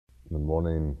the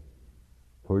morning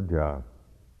puja.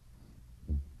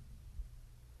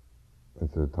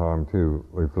 It's a time to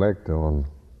reflect on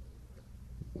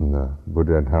the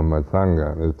Buddha, Dhamma,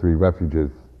 Sangha, the three refuges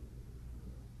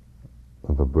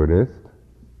of a Buddhist.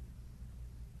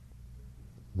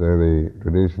 They're the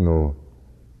traditional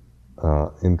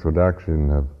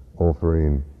introduction of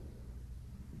offering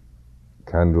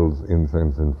candles,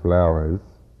 incense and flowers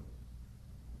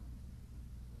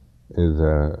these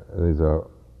are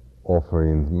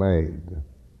offerings made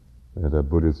at a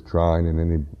Buddhist shrine in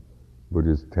any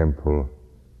Buddhist temple,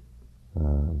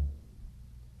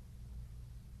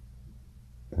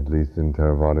 at least in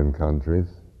Theravadan countries.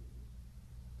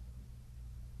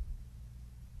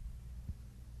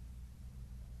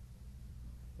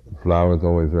 Flowers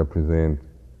always represent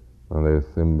their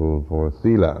symbol for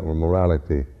sila, or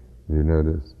morality. You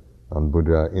notice on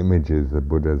Buddha images, the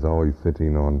Buddha is always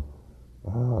sitting on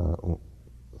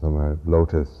some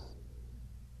lotus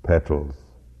petals,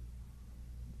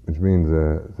 which means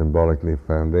symbolically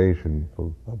foundation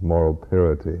of moral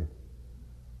purity.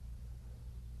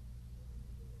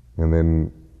 And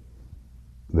then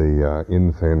the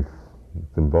incense,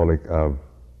 symbolic of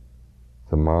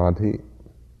samadhi,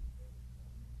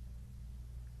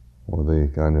 or the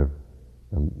kind of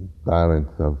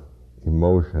balance of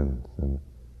emotions and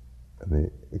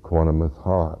the equanimous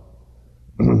heart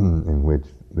in which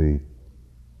the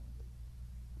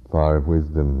fire of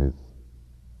wisdom is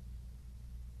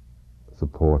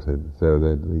supported, so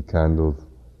that the candles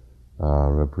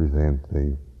represent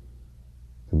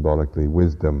symbolically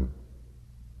wisdom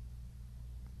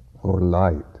or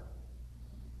light.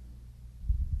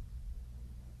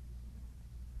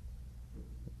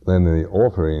 Then the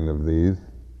offering of these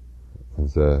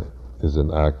is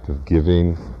an act of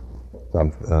giving.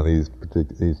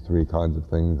 These three kinds of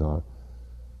things are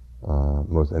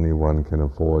most anyone can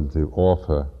afford to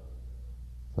offer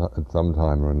at some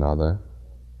time or another.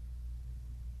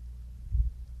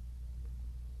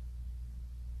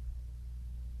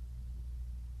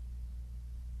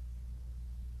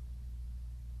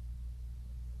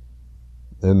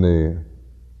 Then they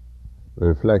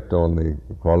reflect on the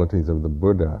qualities of the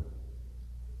Buddha,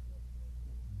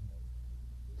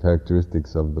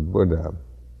 characteristics of the Buddha.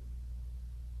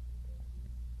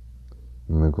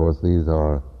 And of course these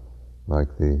are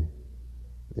like the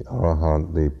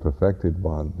Arahant, the perfected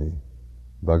one, the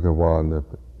Bhagavan,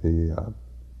 the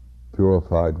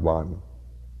purified one,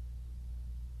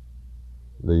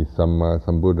 the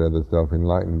Sambuddha, the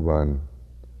self-enlightened one.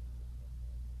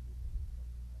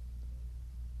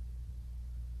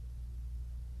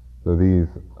 So these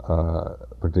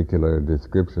particular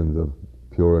descriptions of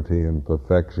purity and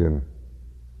perfection,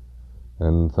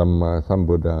 and some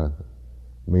Buddha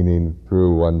meaning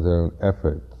through one's own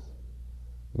efforts,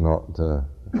 not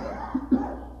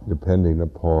depending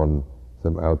upon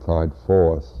some outside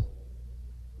force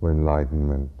for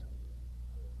enlightenment.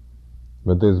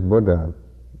 But this Buddha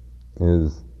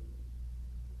is,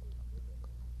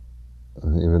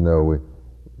 even though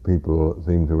people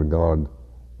seem to regard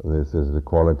this as the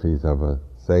qualities of a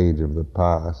sage of the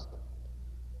past,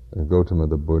 Gautama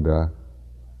the Buddha,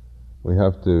 we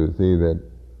have to see that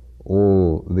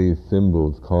all these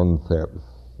symbols, concepts,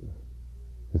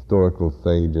 historical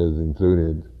sages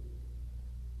included,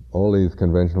 all these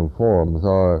conventional forms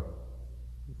are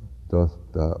just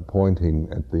pointing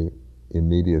at the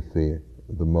immediacy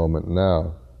of the moment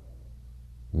now.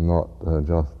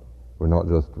 We're not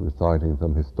just reciting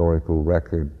some historical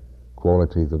record,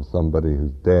 qualities of somebody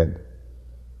who's dead,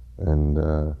 and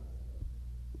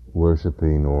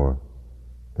worshipping or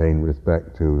paying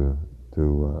respect to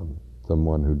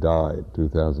someone who died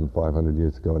 2,500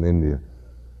 years ago in India,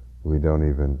 who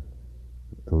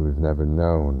we've never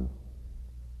known,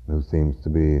 who seems to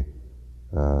be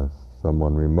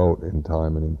someone remote in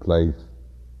time and in place,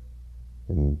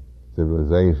 in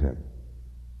civilization.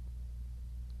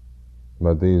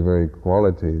 But these very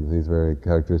qualities, these very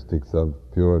characteristics of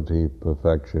purity,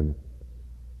 perfection,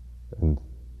 and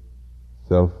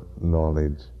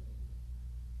self-knowledge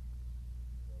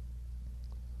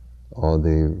are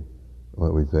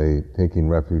what we say, taking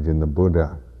refuge in the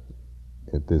Buddha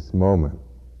at this moment.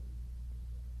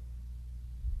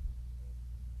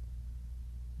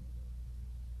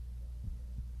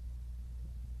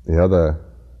 The other,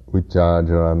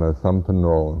 Vichārjana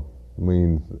Sampanno,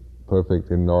 means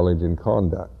perfect in knowledge and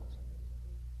conduct.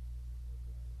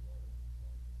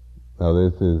 Now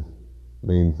this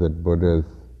means that Buddhas,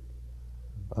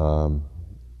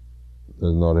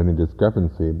 there's not any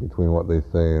discrepancy between what they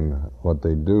say and what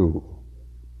they do.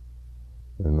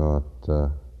 They're not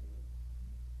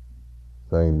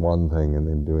saying one thing and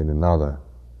then doing another.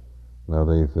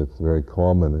 Nowadays it's very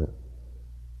common.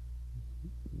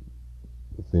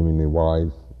 Seemingly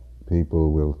wise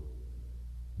people will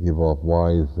give off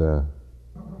wise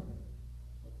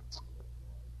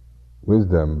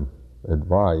wisdom,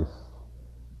 advice,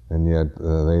 and yet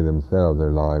they themselves,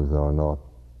 their lives are not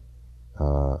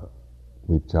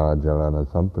vichajarana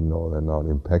sampanno, they're not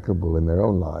impeccable in their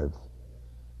own lives.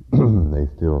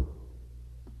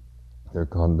 Their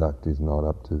conduct is not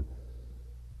up to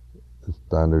the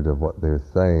standard of what they're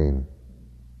saying.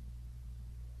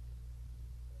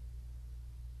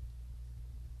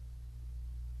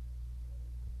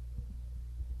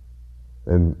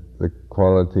 And the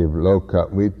quality of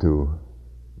loka vitu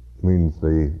means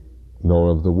the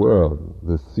knower of the world,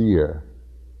 the seer.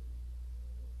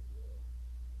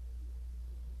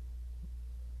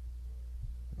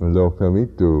 Loka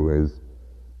vitu is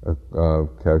a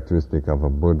characteristic of a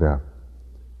Buddha.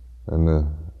 And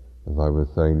as I was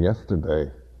saying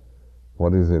yesterday,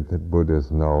 what is it that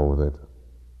Buddhas know that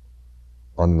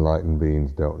unenlightened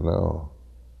beings don't know?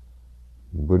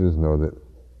 Buddhas know that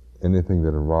anything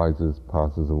that arises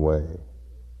passes away.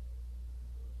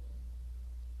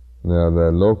 Now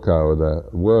the loka, or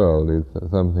the world, is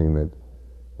something that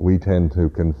we tend to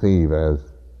conceive as,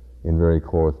 in very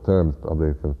coarse terms,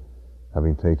 probably from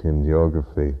having taken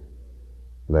geography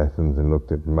lessons and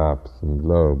looked at maps and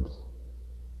globes,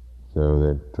 so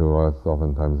that to us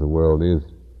oftentimes the world is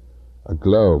a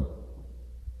globe,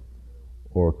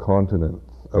 or continents,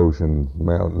 oceans,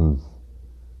 mountains,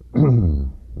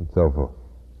 and so forth.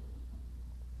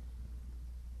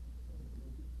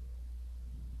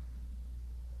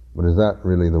 But is that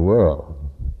really the world?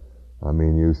 I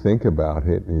mean, you think about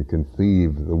it and you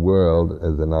conceive the world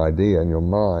as an idea in your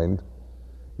mind.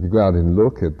 If you go out and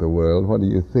look at the world, what do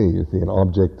you see? You see an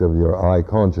object of your eye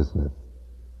consciousness.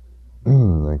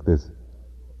 Like this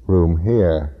room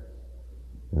here.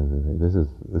 This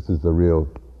is the real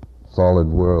solid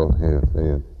world here.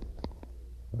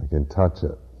 I can touch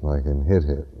it, I can hit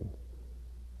it.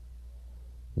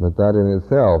 But that in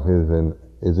itself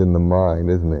is in the mind,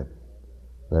 isn't it?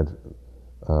 That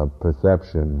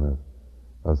perception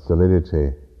of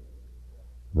solidity,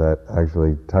 that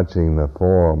actually touching the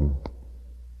form,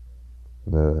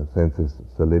 the sense of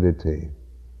solidity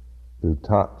through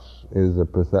touch, is a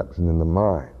perception in the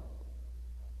mind.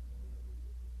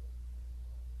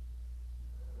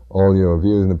 All your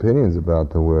views and opinions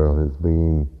about the world as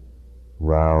being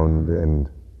round and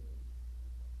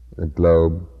a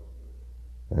globe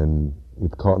and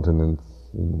with continents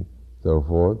and so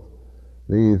forth,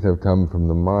 these have come from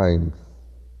the minds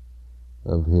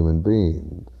of human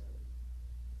beings.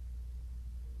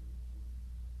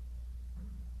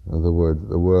 In other words,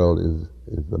 the world is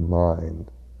the mind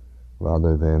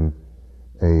rather than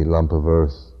a lump of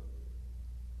earth,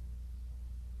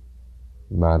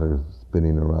 matter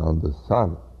spinning around the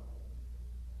sun.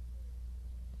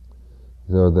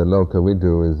 So the loka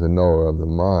vidu is the knower of the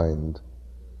mind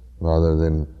rather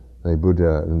than the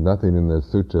Buddha. Nothing in the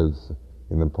sutras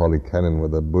in the Pali Canon where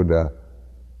the Buddha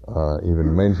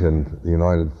even mentioned the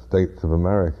United States of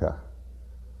America,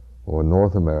 or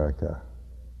North America,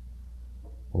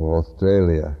 or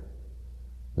Australia.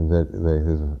 They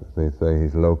say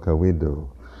he's loka vidu.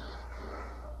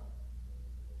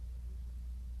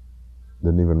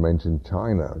 Didn't even mention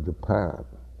China or Japan.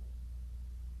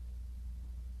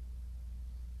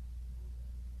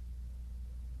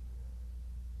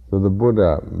 So the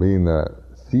Buddha, being a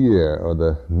seer, or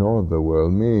the knower of the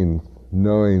world, means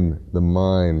knowing the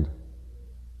mind.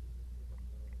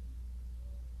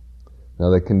 Now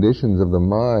the conditions of the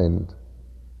mind,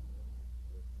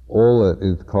 all that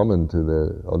is common to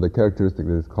the characteristic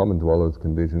that is common to all those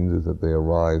conditions is that they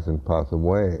arise and pass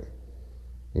away.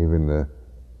 Even the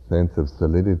sense of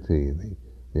solidity,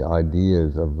 the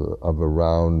ideas of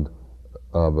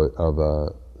a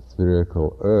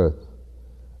spherical earth,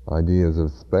 ideas of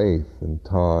space and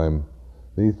time,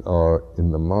 these are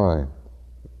in the mind.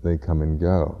 They come and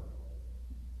go.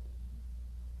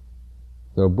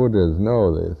 So Buddhas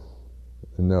know this.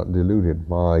 They're not deluded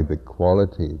by the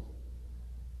qualities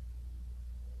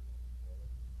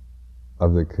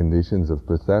of the conditions of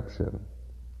perception.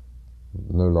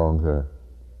 No longer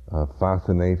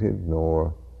fascinated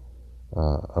nor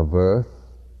averse,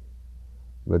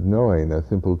 but knowing a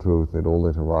simple truth that all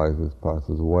that arises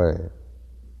passes away.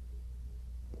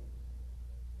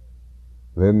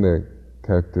 Then the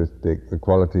characteristic, the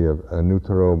quality of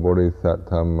anuttaro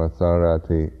bodhisattvam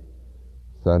masarati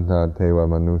saddha teva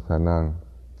manusanang.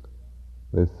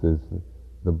 This is,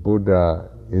 the Buddha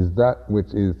is that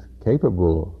which is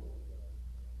capable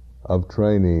of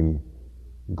training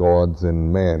gods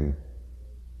and men.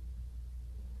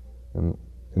 And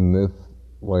in this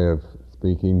way of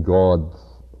speaking, gods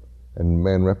and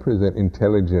men represent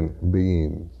intelligent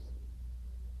beings.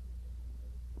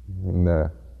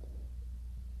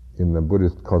 In the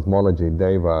Buddhist cosmology,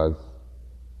 devas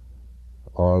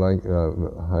are like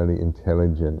highly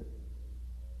intelligent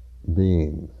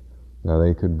beings. Now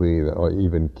they could be, or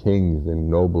even kings and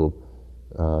noble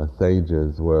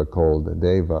sages were called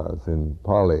devas in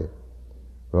Pali.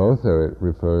 But also it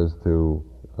refers to,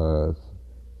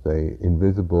 say,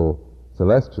 invisible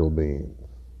celestial beings,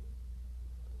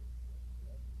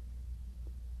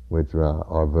 which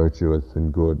are virtuous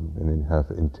and good and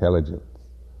have intelligence.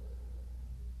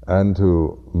 And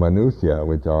to manusya,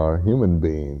 which are human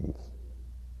beings,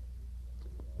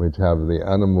 which have the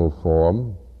animal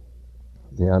form,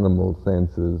 the animal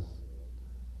senses,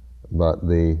 but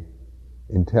the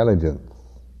intelligence.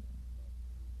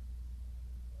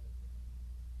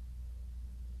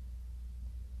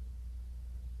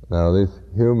 Now this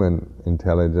human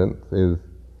intelligence is,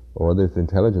 or this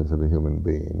intelligence of a human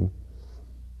being,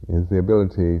 is the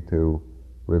ability to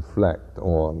reflect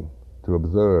on, to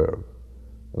observe.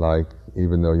 Like,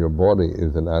 even though your body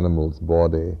is an animal's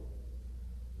body,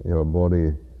 your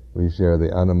body, we share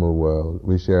the animal world,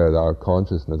 we share our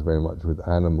consciousness very much with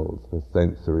animals, the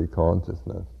sensory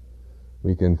consciousness.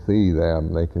 We can see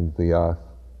them, they can see us,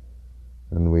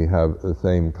 and we have the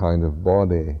same kind of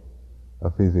body, a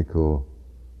physical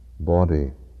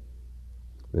body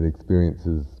that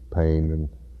experiences pain and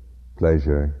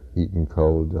pleasure, heat and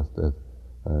cold, just as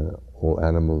all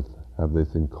animals have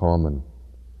this in common.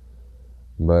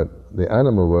 But the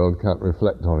animal world can't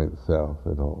reflect on itself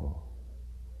at all.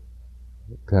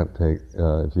 It can't take,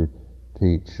 if you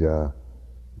teach,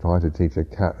 try to teach a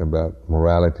cat about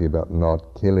morality, about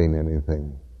not killing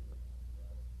anything,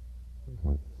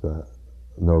 with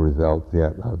no results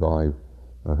yet.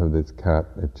 I have this cat,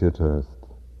 it chitters.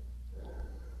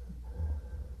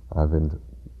 I've been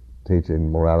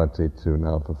teaching morality to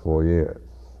now for 4 years.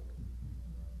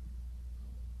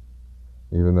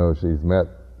 Even though she's met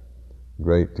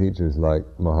great teachers like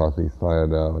Mahasi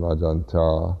Sayadaw and Ajahn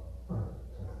Chah,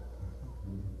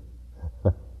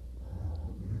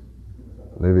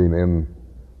 living in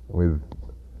with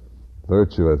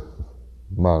virtuous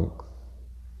monks,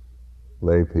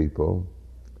 lay people,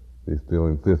 they still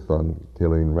insist on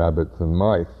killing rabbits and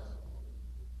mice.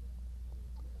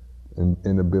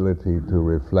 Inability to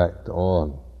reflect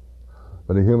on.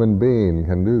 But a human being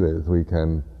can do this. We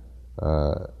can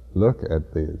look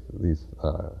at these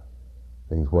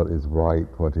things, what is right,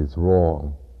 what is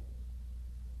wrong.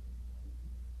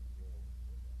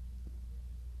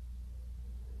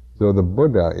 So the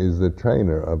Buddha is the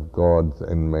trainer of gods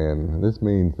and men. This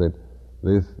means that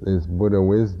this Buddha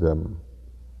wisdom,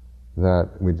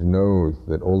 that which knows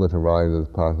that all that arises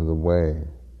passes away,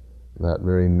 that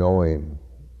very knowing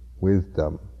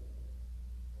wisdom,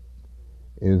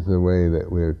 is the way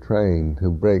that we're trained to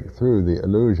break through the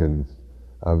illusions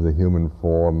of the human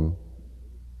form,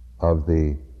 of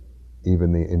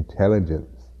even the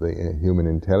intelligence, the human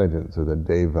intelligence, or the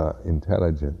deva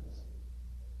intelligence.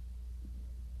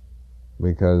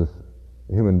 Because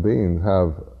human beings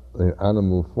have the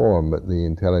animal form, but the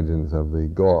intelligence of the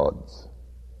gods.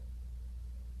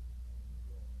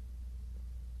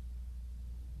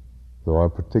 So our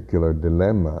particular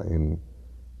dilemma in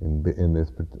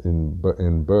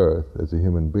birth as a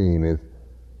human being is,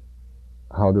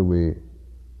 how do we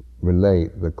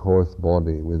relate the coarse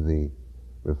body with the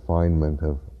refinement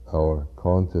of our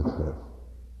consciousness?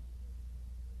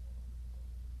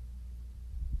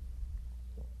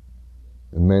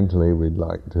 And mentally we'd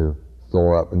like to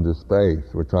soar up into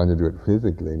space. We're trying to do it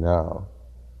physically now,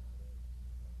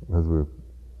 because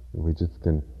we just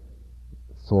can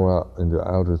soar up into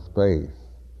outer space.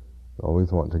 We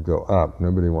always want to go up.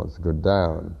 Nobody wants to go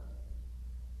down.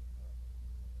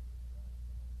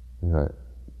 You know,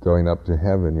 going up to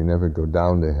heaven, you never go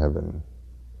down to heaven.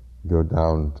 You go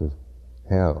down to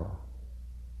hell.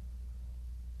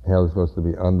 Hell is supposed to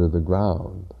be under the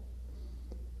ground.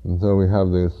 And so we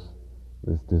have this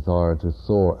desire to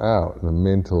soar out. The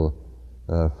mental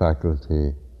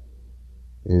faculty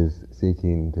is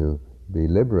seeking to be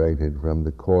liberated from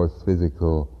the coarse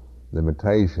physical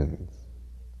limitations.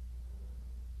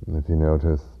 And if you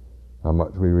notice how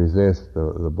much we resist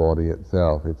the body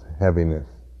itself, its heaviness,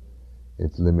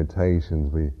 its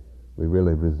limitations, we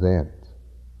really resent.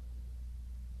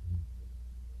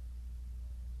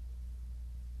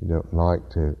 You don't like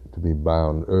to be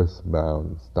bound,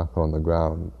 earthbound, stuck on the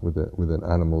ground with an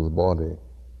animal's body.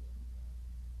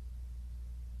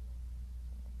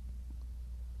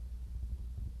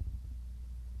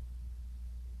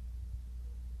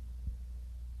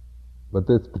 But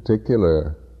this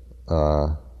particular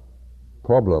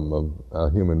problem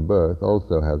of human birth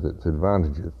also has its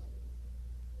advantages.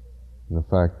 And the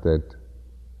fact that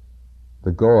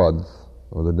the gods,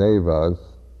 or the devas,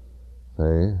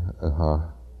 say,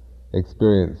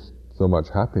 experience so much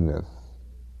happiness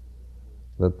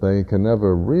that they can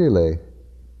never really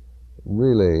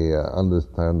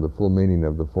understand the full meaning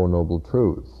of the Four Noble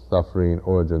Truths: suffering,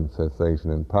 origin,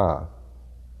 cessation, and path.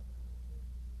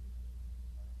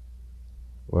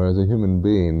 Whereas a human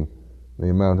being, the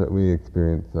amount that we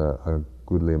experience a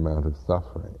goodly amount of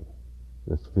suffering,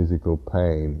 just physical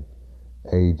pain,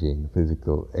 aging,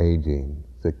 physical aging,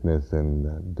 sickness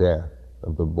and death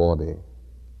of the body,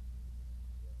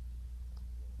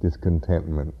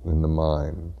 discontentment in the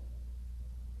mind.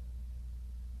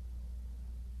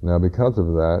 Now, because of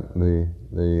that,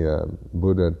 the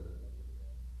Buddha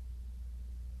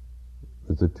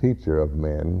is a teacher of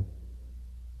men,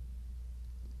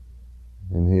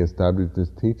 and he established this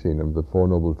teaching of the Four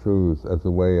Noble Truths as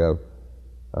a way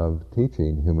of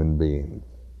teaching human beings,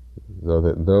 so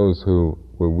that those who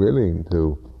were willing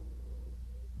to,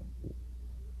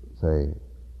 say,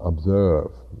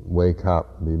 observe, wake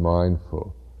up, be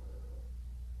mindful,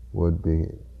 would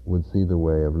see the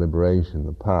way of liberation,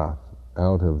 the path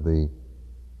out of the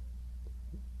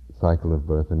cycle of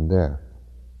birth and death.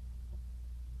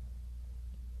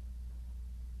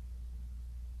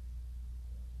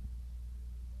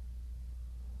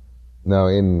 Now,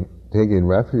 in taking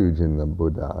refuge in the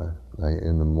Buddha, like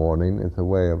in the morning, it's a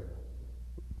way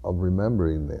of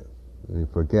remembering this. We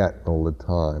forget all the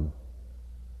time.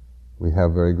 We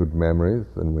have very good memories,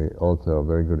 and we also are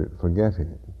very good at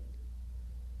forgetting.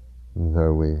 And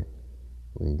so we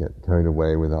get carried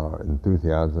away with our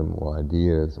enthusiasm or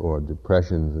ideas or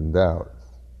depressions and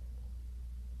doubts.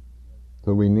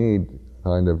 So we need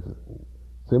kind of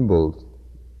symbols,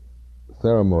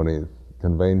 ceremonies,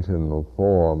 conventional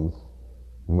forms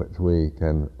in which we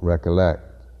can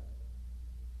recollect.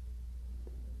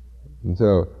 And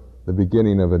so the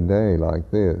beginning of a day like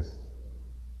this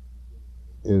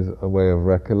is a way of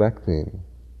recollecting,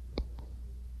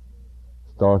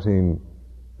 starting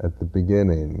at the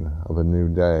beginning of a new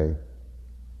day.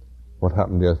 What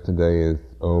happened yesterday is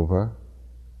over,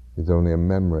 it's only a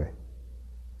memory.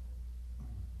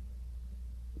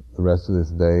 The rest of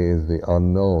this day is the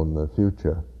unknown, the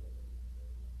future.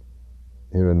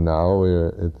 Here and now,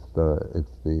 it's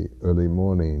the early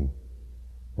morning,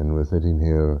 and we're sitting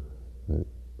here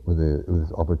with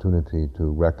this opportunity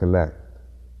to recollect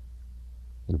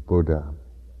the Buddha.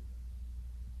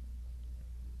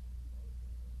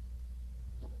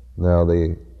 Now,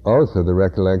 also the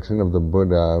recollection of the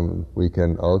Buddha, we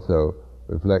can also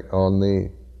reflect on the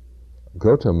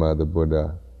Gautama, the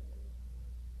Buddha,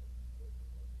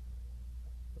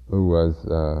 who was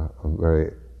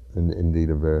indeed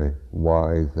a very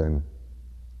wise and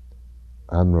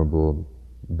admirable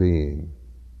being,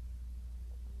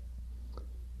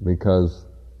 because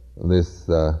this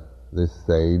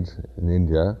sage in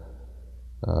India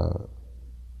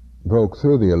broke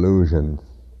through the illusions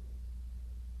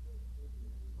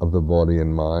of the body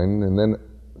and mind, and then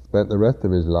spent the rest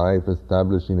of his life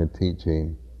establishing a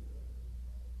teaching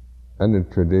and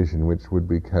a tradition which would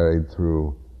be carried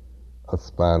through a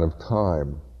span of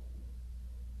time.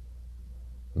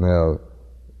 Now,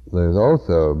 there's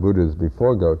also Buddhas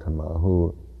before Gautama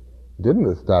who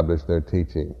didn't establish their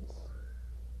teachings,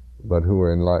 but who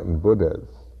were enlightened Buddhas.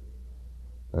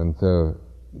 And so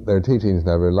their teachings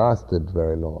never lasted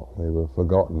very long. They were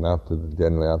forgotten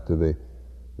generally after the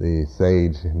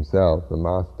sage himself, the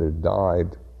master,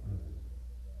 died.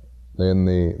 Then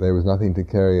there was nothing to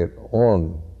carry it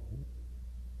on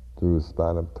through a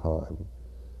span of time.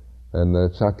 And the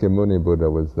Shakyamuni Buddha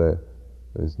was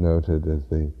noted as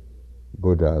the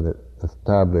Buddha that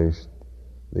established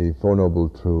the Four Noble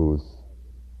Truths,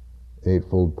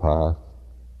 Eightfold Path,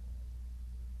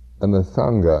 and the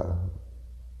Sangha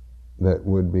that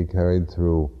would be carried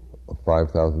through a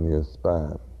 5,000 year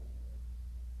span.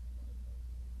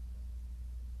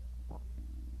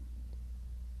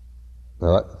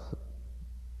 Now that's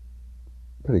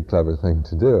a pretty clever thing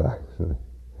to do, actually.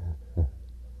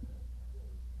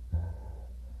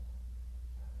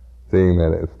 Seeing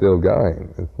that it's still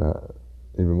going, it's not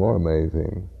even more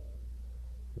amazing.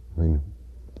 I mean,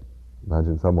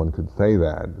 imagine someone could say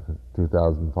that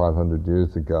 2,500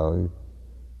 years ago.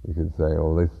 You could say,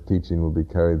 oh, this teaching will be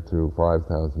carried through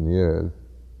 5,000 years.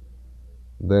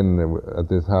 Then at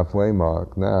this halfway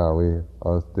mark now, we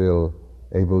are still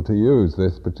able to use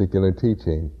this particular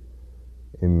teaching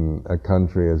in a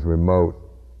country as remote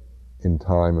in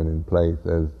time and in place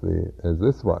as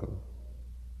this one.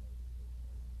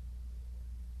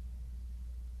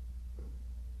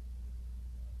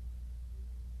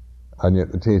 And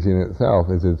yet the teaching itself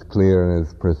is as clear and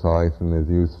as precise and as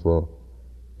useful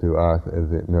to us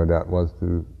as it no doubt was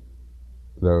to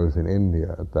those in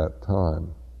India at that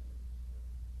time.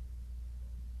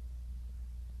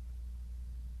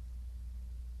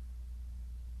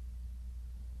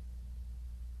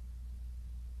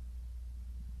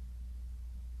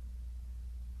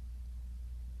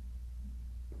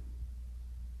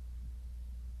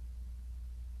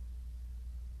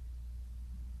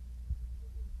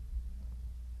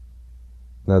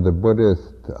 Now the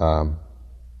Buddhist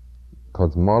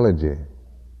cosmology,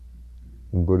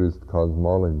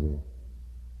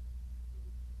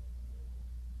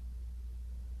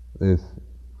 this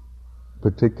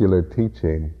particular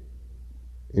teaching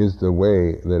is the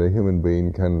way that a human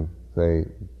being can, say,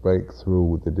 break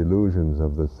through the delusions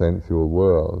of the sensual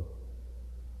world,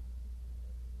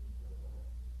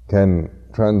 can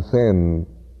transcend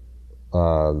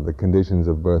the conditions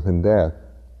of birth and death,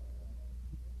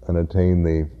 and attain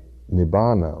the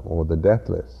nibbana, or the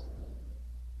deathless,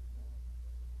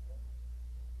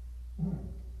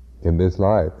 in this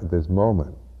life, at this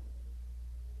moment.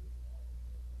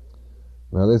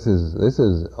 Now this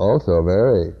is also a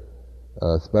very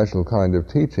special kind of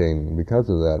teaching because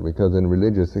of that, because in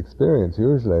religious experience,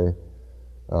 usually,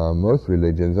 most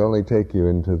religions only take you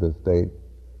into the state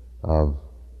of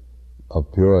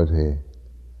purity,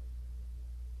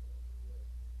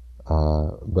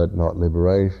 but not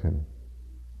liberation.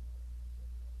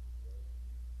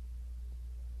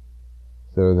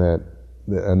 So that,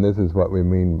 and this is what we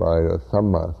mean by a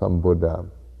Sambuddha,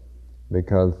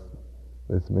 because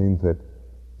this means that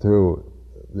through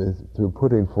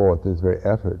putting forth this very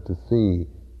effort to see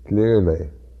clearly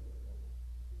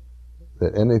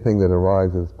that anything that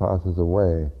arises passes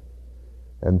away,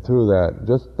 and through that,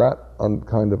 just that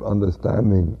kind of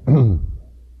understanding,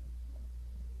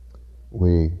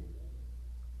 we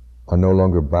are no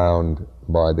longer bound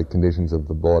by the conditions of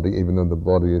the body, even though the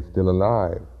body is still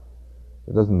alive.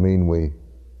 It doesn't mean we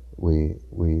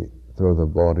throw the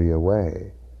body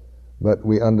away, but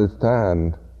we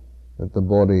understand that the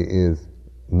body is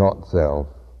not self.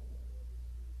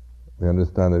 We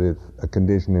understand that it's a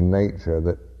condition in nature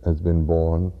that has been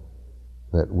born,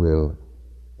 that will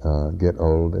get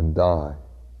old and die.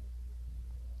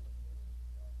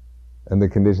 And the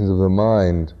conditions of the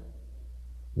mind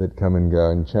that come and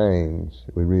go and change,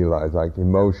 we realize, like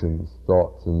emotions,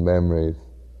 thoughts and memories,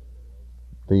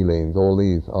 feelings, all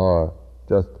these are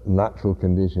just natural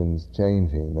conditions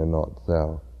changing, they're not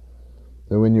self.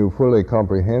 So when you fully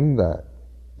comprehend that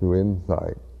through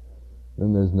insight,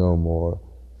 then there's no more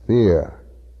fear,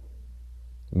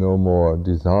 no more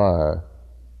desire.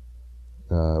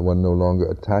 One no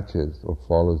longer attaches or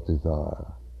follows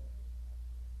desire.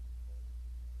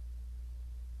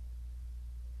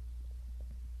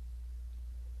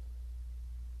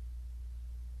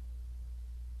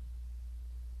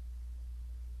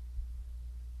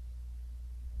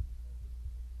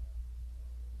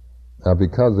 Now,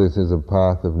 because this is a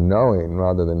path of knowing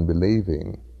rather than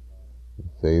believing,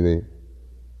 see, the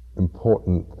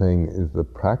important thing is the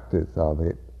practice of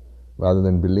it rather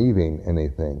than believing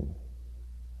anything.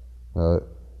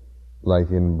 Like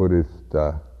in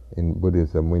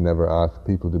Buddhism, we never ask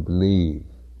people to believe.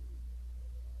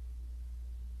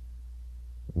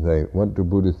 Say, what do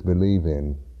Buddhists believe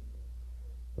in?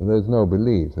 Well, there's no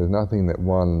belief. There's nothing that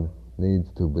one needs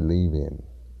to believe in.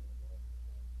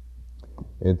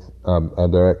 It's a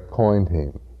direct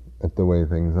pointing at the way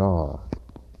things are.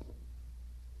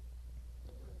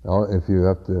 Now, if you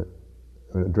have to,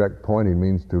 direct pointing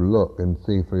means to look and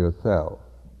see for yourself.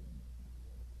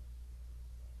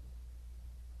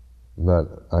 But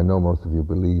I know most of you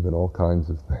believe in all kinds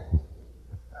of things.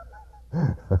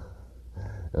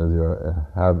 As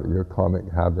your comic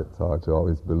habits are to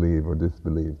always believe or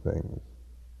disbelieve things.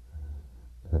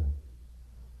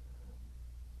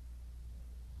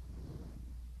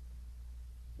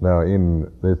 Now, in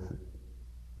this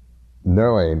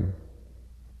knowing,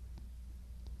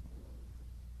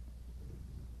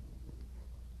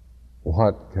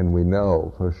 what can we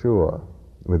know for sure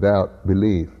without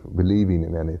believing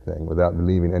in anything, without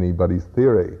believing anybody's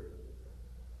theory,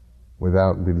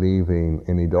 without believing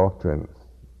any doctrines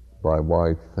by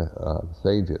wise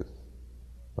sages,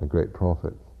 by great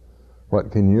prophets?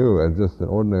 What can you, as just an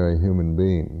ordinary human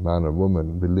being, man or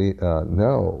woman,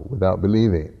 know without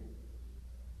believing?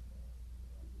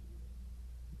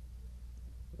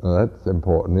 Well, that's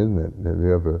important, isn't it? Have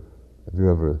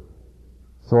you ever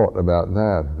thought about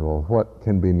that? Or what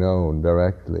can be known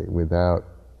directly without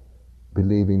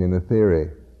believing in a theory?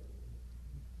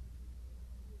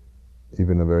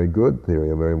 even a very good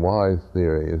theory, a very wise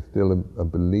theory, is still a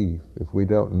belief if we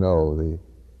don't know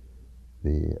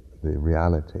the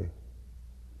reality.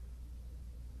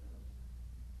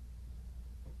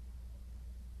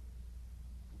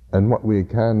 And what we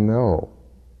can know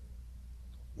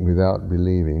without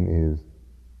believing is,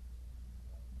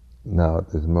 now at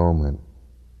this moment,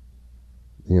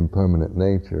 the impermanent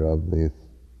nature of this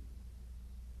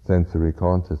sensory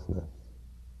consciousness.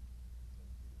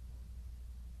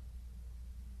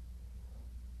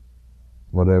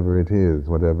 Whatever it is,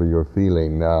 whatever you're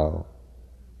feeling now,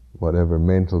 whatever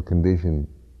mental condition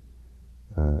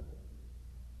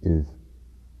is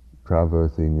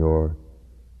traversing your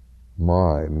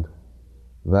mind,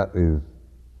 that is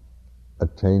a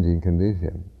changing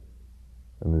condition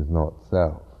and is not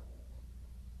self.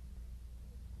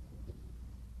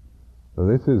 So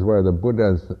this is where the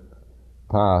Buddha's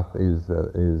path is.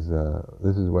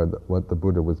 This is where what the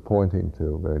Buddha was pointing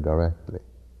to very directly.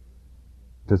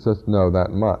 To just know that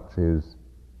much is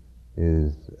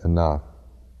enough.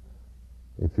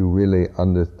 If you really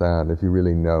understand, if you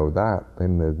really know that,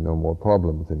 then there's no more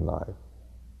problems in life.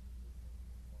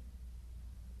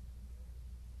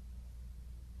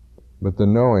 But the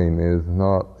knowing is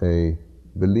not a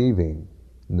believing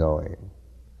knowing.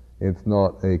 It's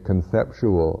not a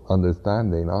conceptual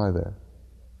understanding either.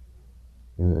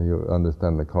 You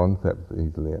understand the concepts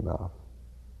easily enough.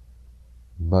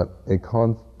 But a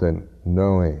constant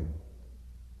knowing.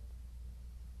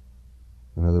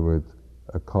 In other words,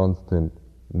 a constant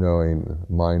knowing,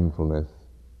 mindfulness.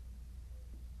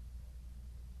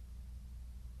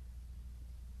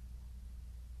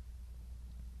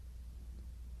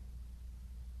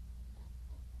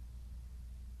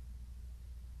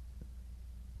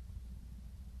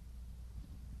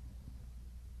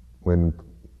 When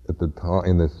at the time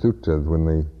in the sutras, when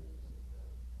the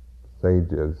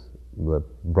sages, the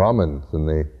Brahmins and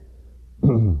the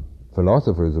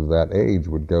philosophers of that age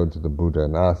would go to the Buddha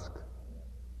and ask,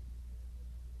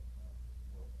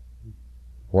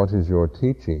 "What is your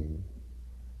teaching?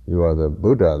 You are the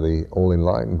Buddha, the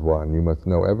all-enlightened one. You must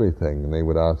know everything." And they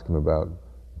would ask him about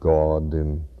God,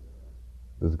 and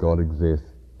does God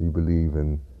exist? Do you believe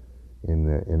in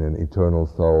an eternal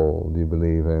soul? Do you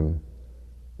believe in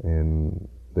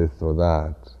this or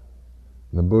that?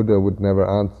 And the Buddha would never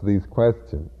answer these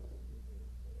questions.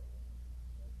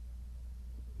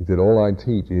 He said, "All I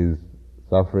teach is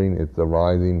suffering, its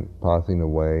arising, passing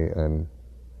away, and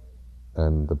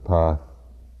the path,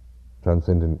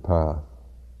 transcendent path."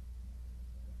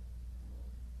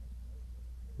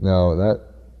 Now that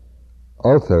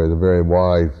also is a very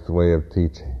wise way of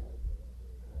teaching.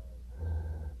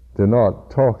 To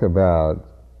not talk about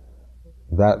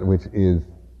that which is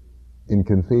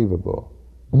inconceivable.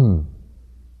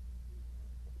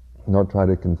 Not try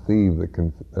to conceive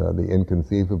the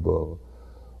inconceivable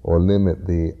or limit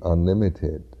the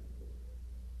unlimited.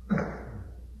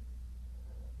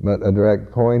 But a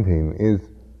direct pointing is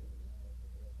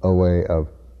a way of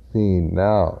seeing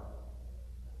now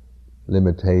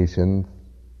limitations,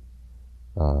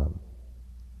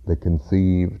 the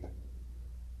conceived,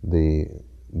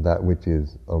 that which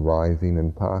is arising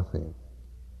and passing,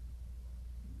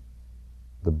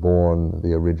 the born,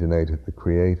 the originated, the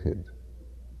created.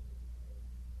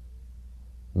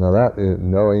 Now that is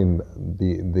knowing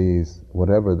these,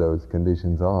 whatever those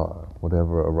conditions are,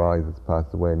 whatever arises,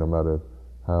 passes away, no matter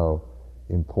how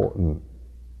important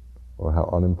or how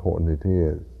unimportant it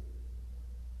is,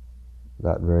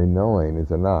 that very knowing is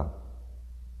enough.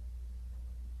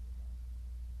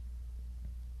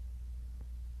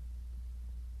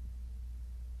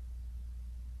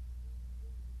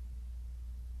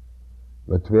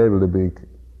 But to be able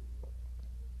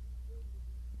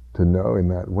to know in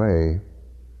that way,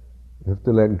 we have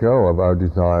to let go of our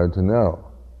desire to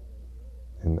know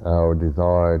and our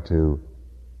desire to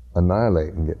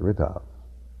annihilate and get rid of.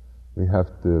 We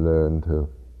have to learn to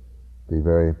be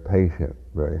very patient,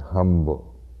 very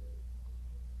humble,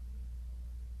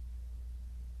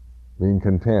 being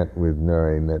content with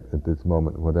knowing that at this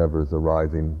moment whatever is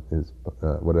arising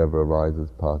whatever arises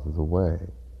passes away.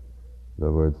 In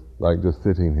other words, like just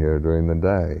sitting here during the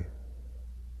day,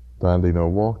 standing or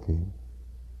walking.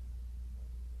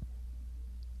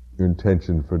 Your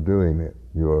intention for doing it,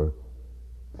 your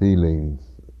feelings,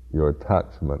 your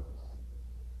attachments,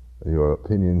 your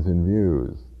opinions and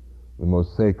views, the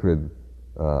most sacred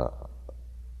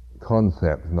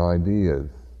concepts and ideas.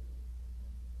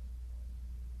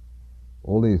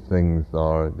 All these things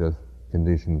are just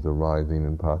conditions arising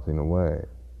and passing away.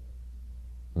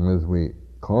 And as we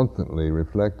constantly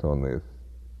reflect on this,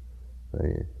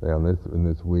 in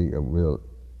this week a real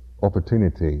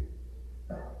opportunity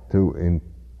to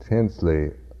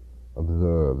intensely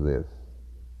observe this,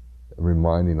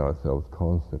 reminding ourselves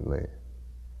constantly,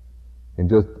 in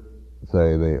just,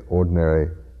 say, the ordinary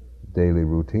daily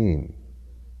routine.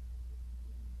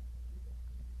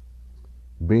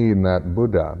 Being that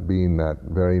Buddha, being that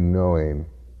very knowing,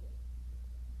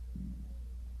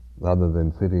 rather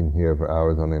than sitting here for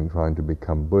hours on end trying to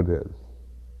become Buddhas.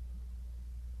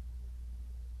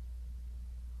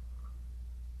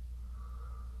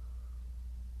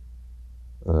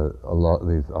 A lot of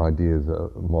these ideas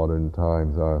of modern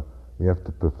times are, we have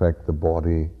to perfect the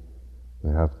body,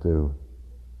 we have to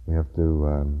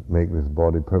make this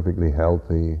body perfectly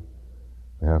healthy,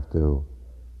 we have to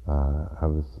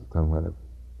have some kind of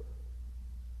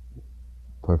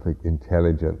perfect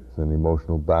intelligence and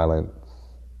emotional balance.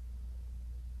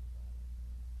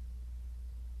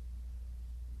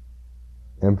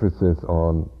 Emphasis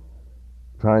on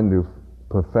trying to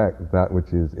perfect that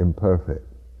which is imperfect.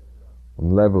 On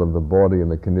the level of the body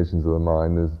and the conditions of the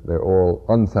mind, they're all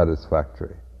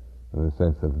unsatisfactory in the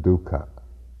sense of dukkha.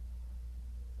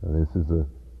 And this is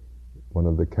one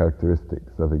of the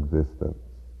characteristics of existence.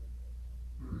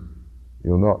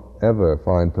 You'll not ever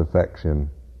find perfection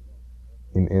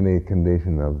in any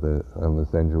condition of the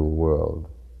sensual world,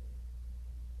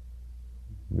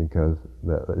 because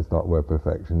that is not where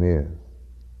perfection is.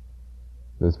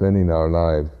 So spending our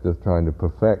lives just trying to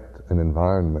perfect an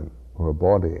environment or a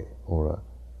body or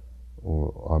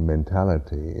our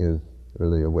mentality is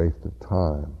really a waste of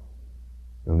time.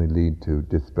 It only lead to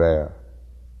despair.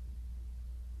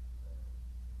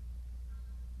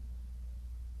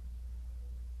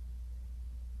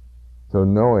 So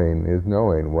knowing is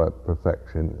knowing where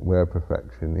perfection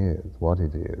is, what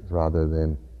it is, rather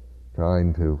than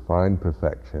trying to find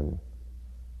perfection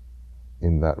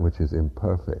in that which is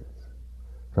imperfect.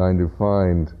 Trying to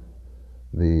find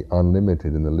the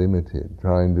unlimited in the limited,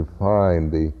 trying to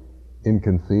find the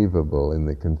inconceivable in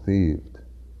the conceived,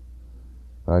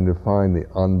 trying to find the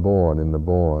unborn in the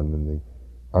born and the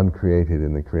uncreated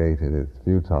in the created. It's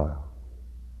futile.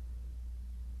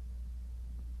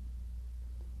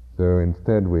 So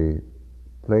instead we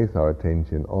place our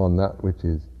attention on that which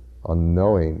is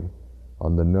unknowing,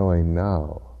 on the knowing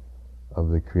now of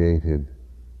the created,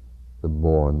 the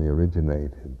born, the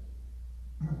originated.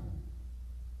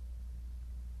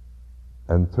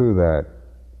 And through that,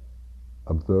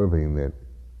 observing that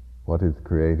what is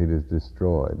created is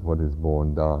destroyed, what is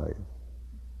born dies.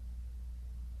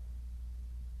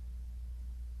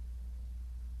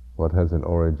 What has an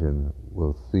origin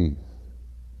will cease.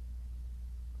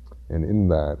 And in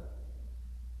that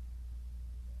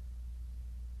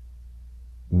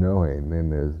knowing, then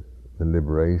there's the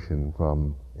liberation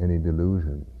from any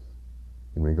delusions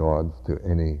in regards to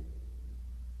any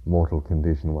mortal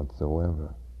condition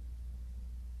whatsoever.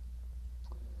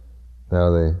 Now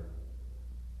the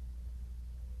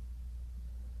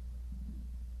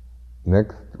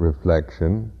next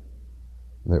reflection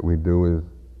that we do is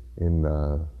in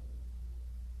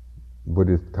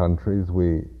Buddhist countries,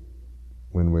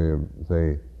 when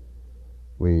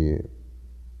we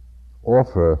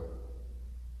offer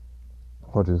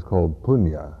what is called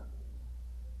panya,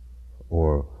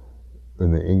 or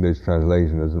in the English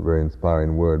translation isn't a very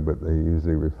inspiring word, but they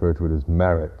usually refer to it as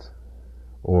merit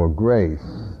or grace,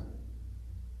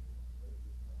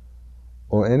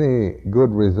 or any good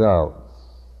results,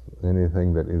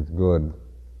 anything that is good,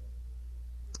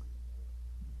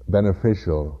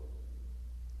 beneficial,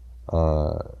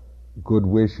 good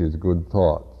wishes, good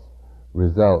thoughts,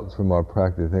 results from our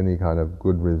practice, any kind of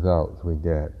good results we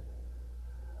get.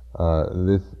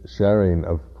 This sharing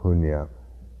of punya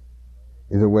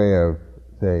is a way of,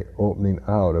 say, opening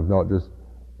out, of not just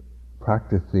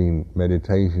practicing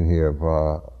meditation here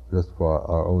just for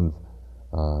our own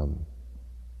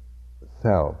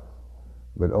self,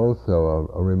 but also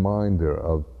a reminder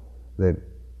of that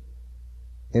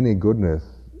any goodness,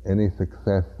 any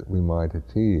success that we might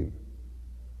achieve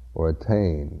or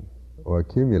attain or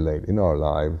accumulate in our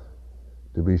lives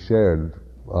to be shared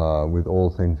with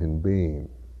all sentient beings.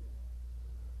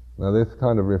 Now this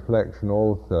kind of reflection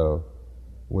also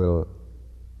will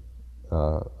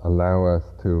allow us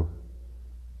to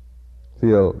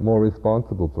feel more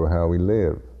responsible for how we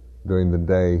live during the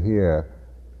day here,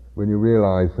 when you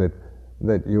realize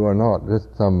that you are not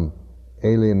just some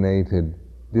alienated,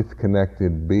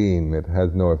 disconnected being that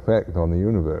has no effect on the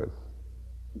universe.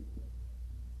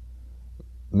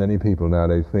 Many people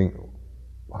nowadays think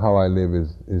how I live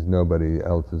is nobody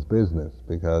else's business,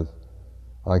 because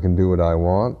I can do what I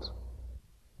want.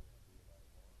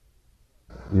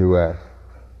 U.S.,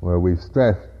 where we've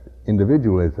stressed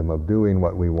individualism of doing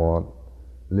what we want,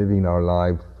 living our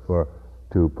lives for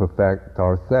to perfect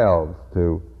ourselves,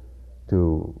 to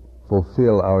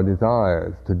fulfill our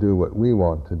desires, to do what we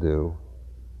want to do.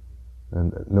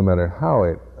 And no matter how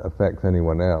it affects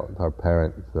anyone else, our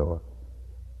parents or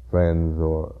friends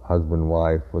or husband,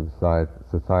 wife, or the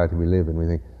society we live in, we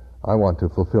think, I want to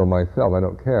fulfill myself, I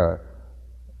don't care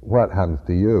what happens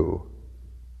to you.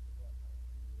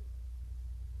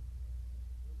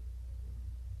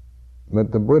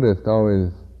 But the Buddhist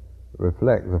always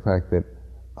reflects the fact that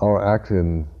our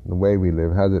actions, the way we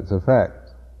live, has its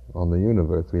effect on the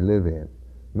universe we live in.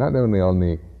 Not only on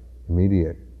the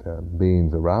immediate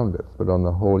beings around us, but on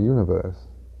the whole universe.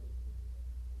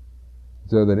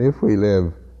 So that if we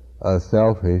live a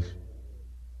selfish,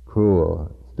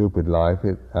 cruel, stupid life,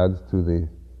 it adds to the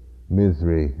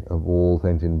misery of all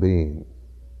sentient beings.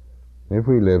 If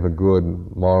we live a good,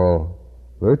 moral,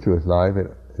 virtuous life,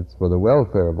 it's for the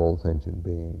welfare of all sentient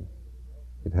beings.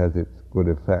 It has its good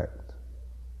effect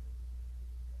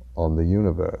on the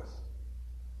universe.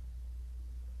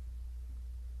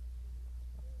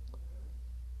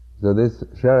 So this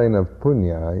sharing of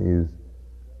punya is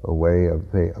a way of,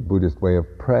 say, a Buddhist way of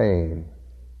praying,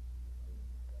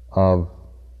 of,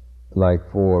 like,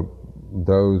 for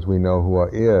those we know who are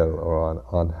ill or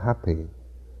unhappy,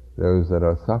 those that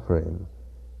are suffering,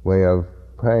 way of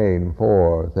praying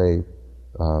for, say,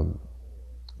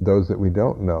 those that we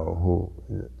don't know who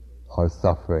are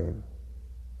suffering.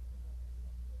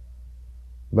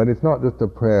 But it's not just a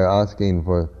prayer asking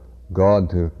for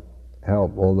God to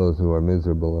help all those who are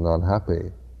miserable and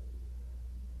unhappy,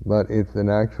 but it's an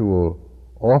actual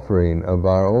offering of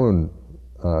our own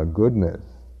goodness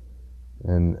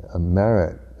and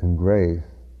merit and grace,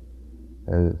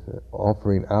 as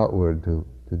offering outward to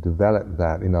develop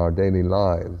that in our daily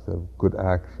lives of good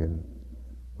action,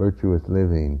 virtuous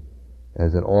living,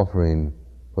 as an offering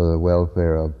for the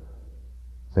welfare of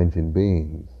sentient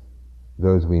beings.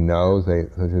 Those we know,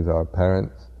 such as our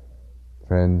parents,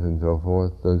 friends, and so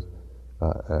forth, those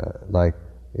like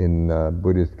in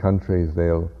Buddhist countries,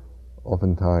 they'll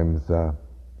oftentimes,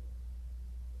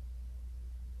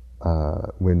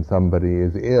 when somebody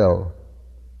is ill,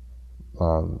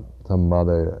 some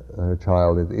mother, her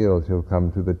child is ill, she'll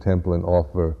come to the temple and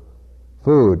offer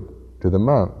food to the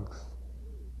monks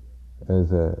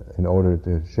in order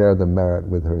to share the merit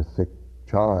with her sick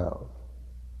child.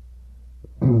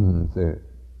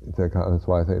 That's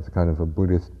why I say it's a kind of a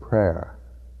Buddhist prayer.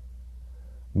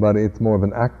 But it's more of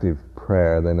an active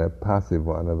prayer than a passive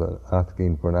one, of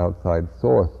asking for an outside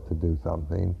source to do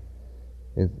something.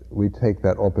 We take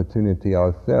that opportunity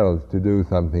ourselves to do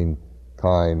something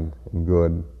kind and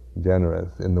good,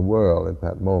 generous in the world at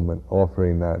that moment,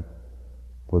 offering that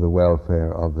for the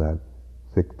welfare of that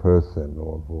sick person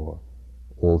or for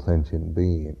all sentient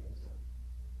beings.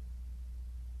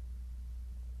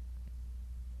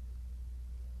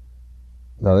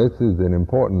 Now this is an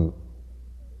important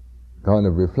kind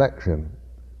of reflection.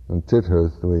 In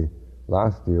Chithurst,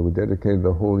 last year we dedicated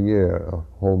the whole year, a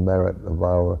whole merit of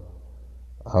our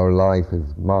life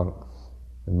as monks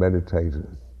and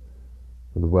meditators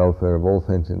for the welfare of all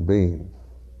sentient beings.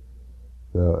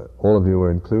 So all of you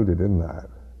were included in that.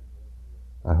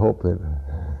 I hope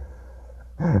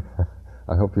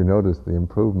you noticed the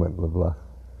improvement of life.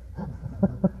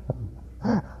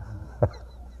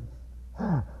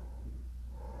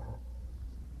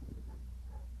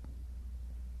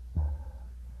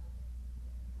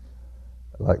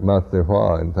 Like Master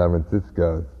Hua in San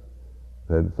Francisco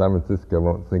said, San Francisco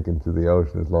won't sink into the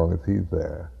ocean as long as he's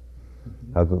there.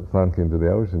 Hasn't sunk into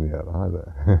the ocean yet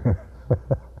either.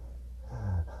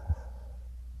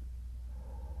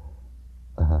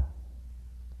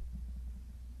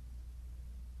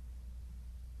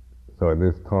 So at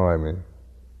this time,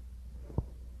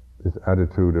 this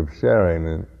attitude of sharing,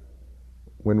 and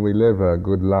when we live a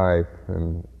good life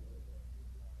and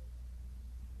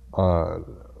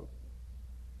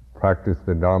practice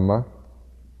the Dhamma,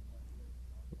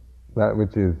 that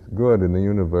which is good in the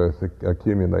universe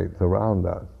accumulates around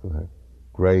us.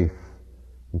 Grace,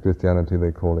 in Christianity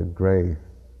they call it grace.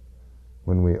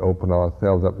 When we open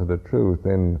ourselves up to the truth,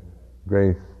 then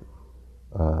grace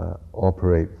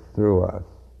operates through us.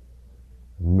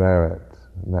 Merit,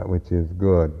 that which is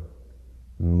good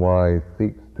and wise,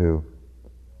 seeks to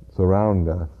surround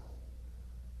us.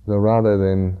 So rather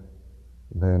than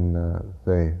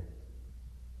say,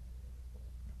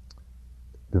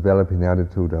 developing the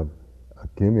attitude of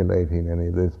accumulating any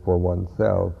of this for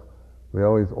oneself, we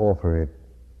always offer it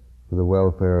for the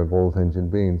welfare of all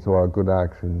sentient beings. So our good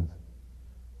actions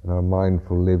and our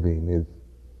mindful living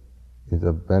is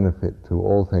of benefit to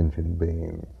all sentient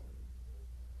beings.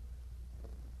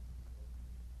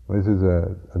 This is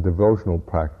a devotional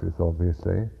practice,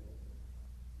 obviously.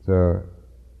 So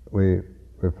we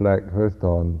reflect first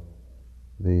on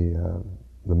the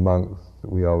monks.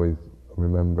 We always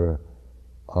remember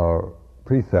our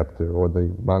preceptor, or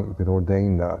the monk that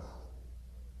ordained us,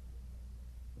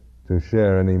 to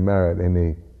share any merit,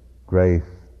 any grace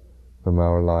from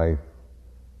our life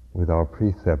with our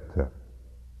preceptor,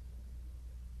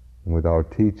 and with our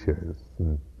teachers,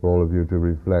 and for all of you to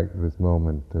reflect this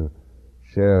moment, to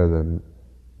share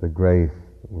the grace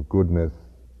or goodness,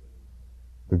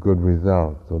 the good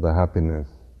results or the happiness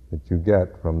that you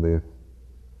get from this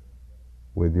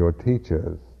with your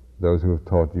teachers, those who have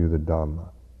taught you the Dhamma.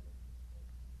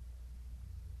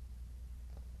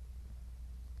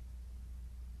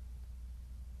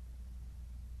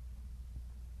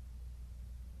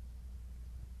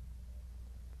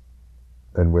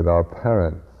 And with our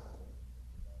parents.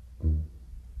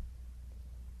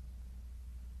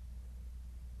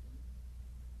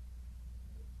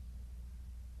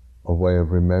 A way of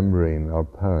remembering our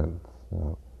parents,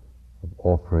 of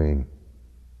offering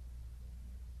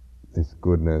this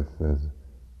goodness as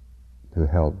to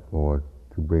help or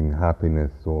to bring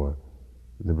happiness or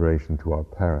liberation to our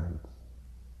parents.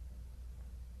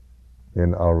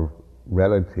 And our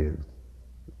relatives,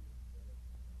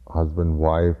 husband,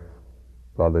 wife,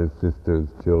 brothers, sisters,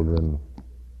 children,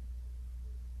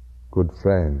 good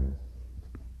friends,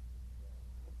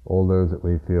 all those that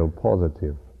we feel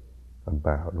positive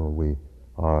about, or we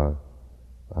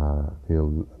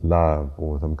feel love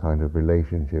or some kind of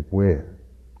relationship with,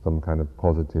 some kind of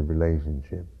positive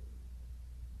relationship.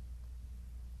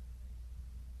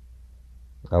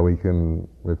 How we can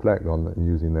reflect on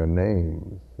using their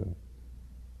names.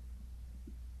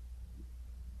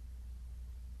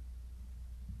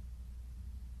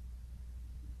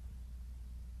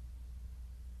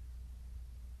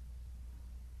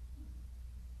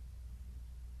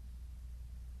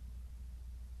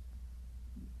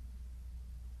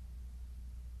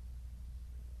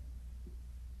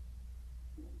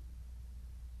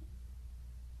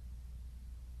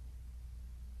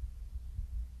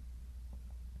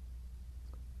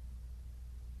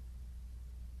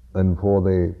 And for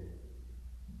the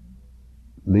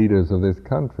leaders of this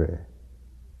country,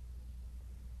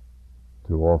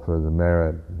 to offer the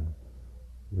merit,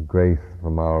 the grace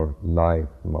from our life,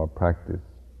 from our practice,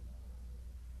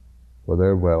 for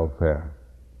their welfare.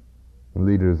 The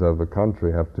leaders of a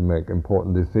country have to make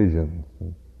important decisions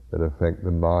that affect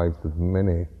the lives of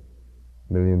many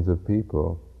millions of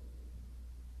people.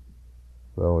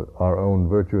 So our own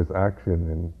virtuous action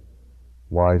and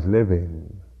wise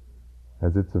living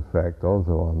has its effect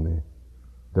also on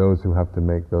those who have to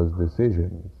make those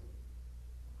decisions.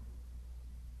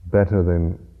 Better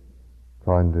than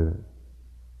trying to,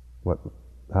 what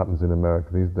happens in America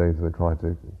these days, they try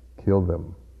to kill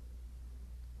them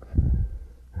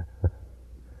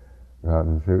rather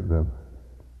than shoot them.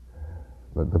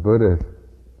 But the Buddhist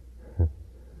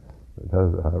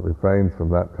refrains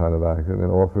from that kind of action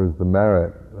and offers the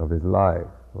merit of his life,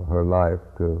 or her life,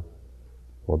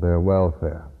 for their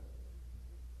welfare.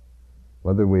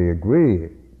 Whether we agree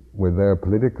with their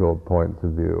political points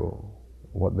of view,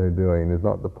 what they're doing, is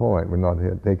not the point. We're not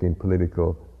here taking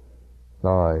political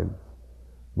sides.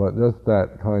 But just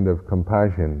that kind of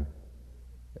compassion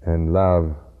and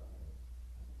love,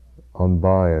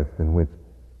 unbiased, in which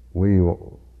we,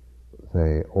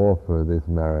 say, offer this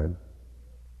merit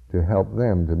to help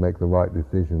them to make the right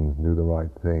decisions, do the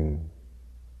right thing.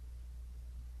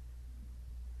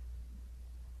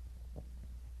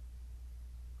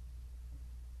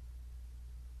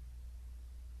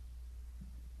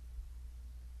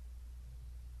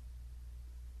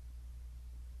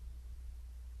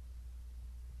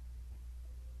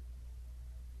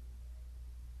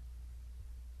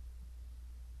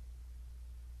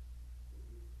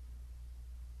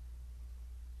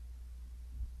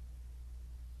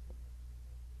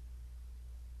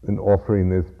 And offering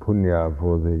this punya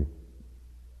for the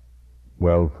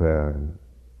welfare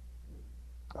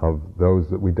of those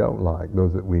that we don't like,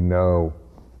 those that we know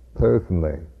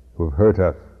personally, who have hurt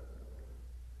us,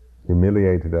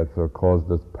 humiliated us, or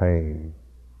caused us pain.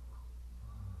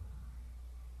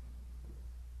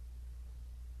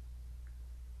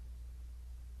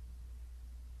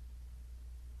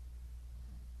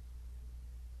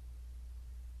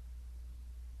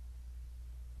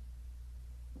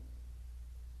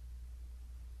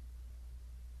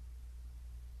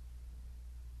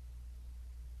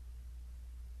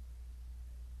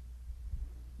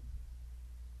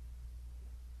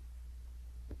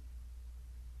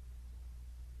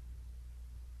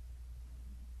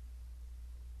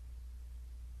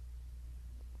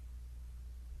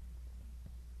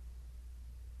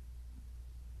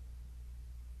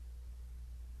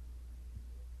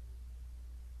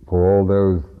 for all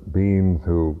those beings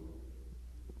who,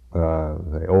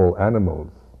 they're all animals,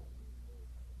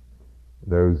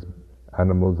 those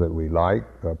animals that we like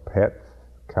are pets,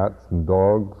 cats and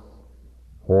dogs,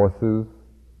 horses,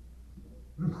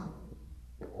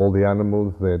 all the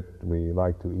animals that we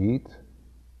like to eat,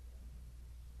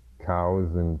 cows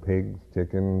and pigs,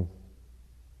 chickens,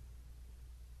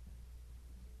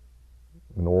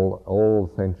 and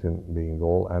all sentient beings,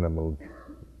 all animals,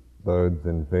 birds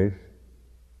and fish,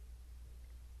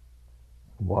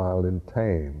 wild and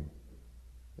tame,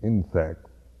 insects.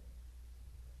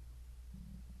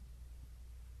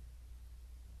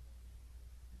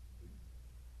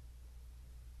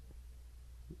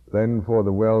 Then for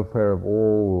the welfare of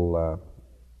all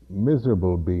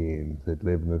miserable beings that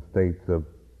live in the states of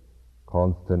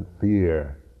constant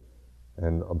fear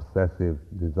and obsessive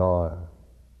desire.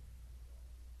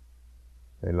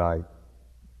 They like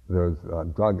those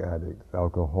drug addicts,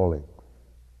 alcoholics,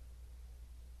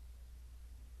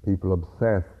 people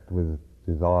obsessed with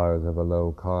desires of a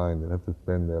low kind that have to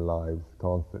spend their lives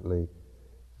constantly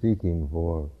seeking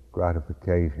for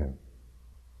gratification.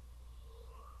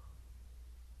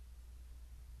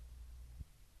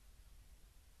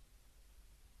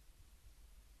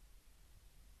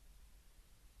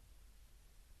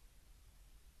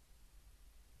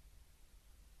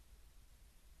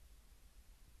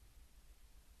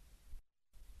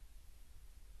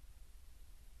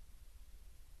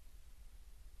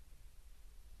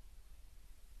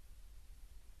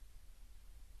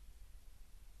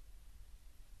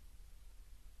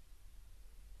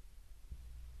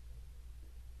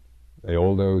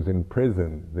 All those in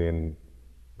prisons, in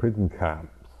prison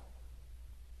camps,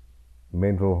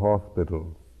 mental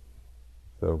hospitals,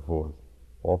 so forth,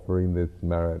 offering this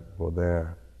merit for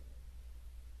their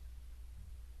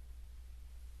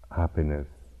happiness,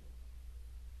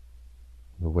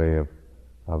 the way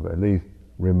of at least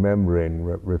remembering,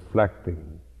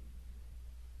 reflecting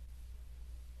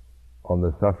on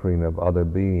the suffering of other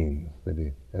beings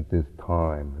at this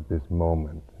time, at this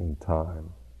moment in time.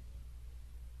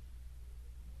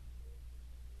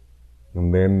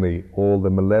 And then all the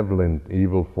malevolent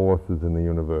evil forces in the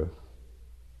universe,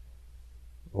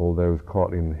 all those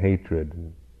caught in hatred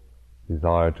and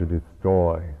desire to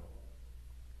destroy,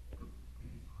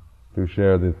 to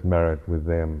share this merit with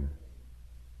them.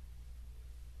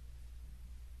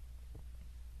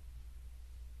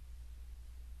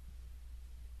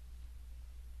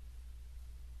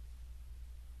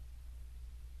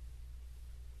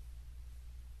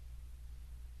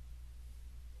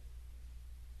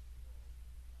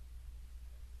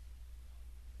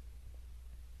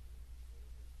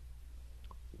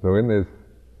 So in this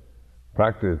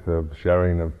practice of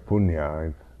sharing of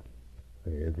punya,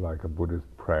 it's like a Buddhist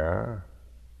prayer.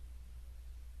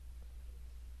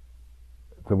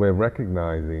 It's a way of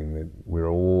recognizing that we're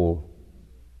all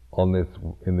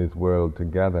in this world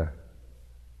together,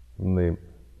 from the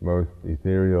most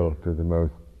ethereal to the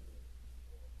most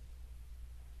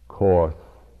coarse,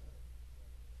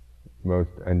 most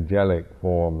angelic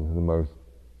forms, the most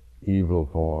evil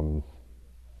forms.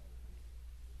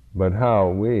 But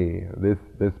how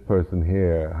this person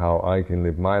here, how I can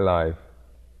live my life,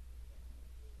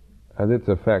 has its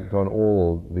effect on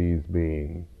all these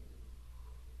beings.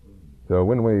 So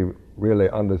when we really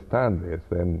understand this,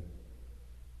 then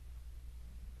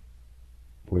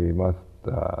we must,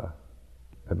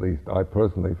 at least I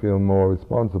personally feel more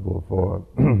responsible for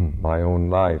my own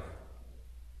life,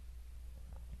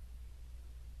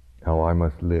 how I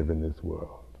must live in this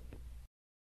world.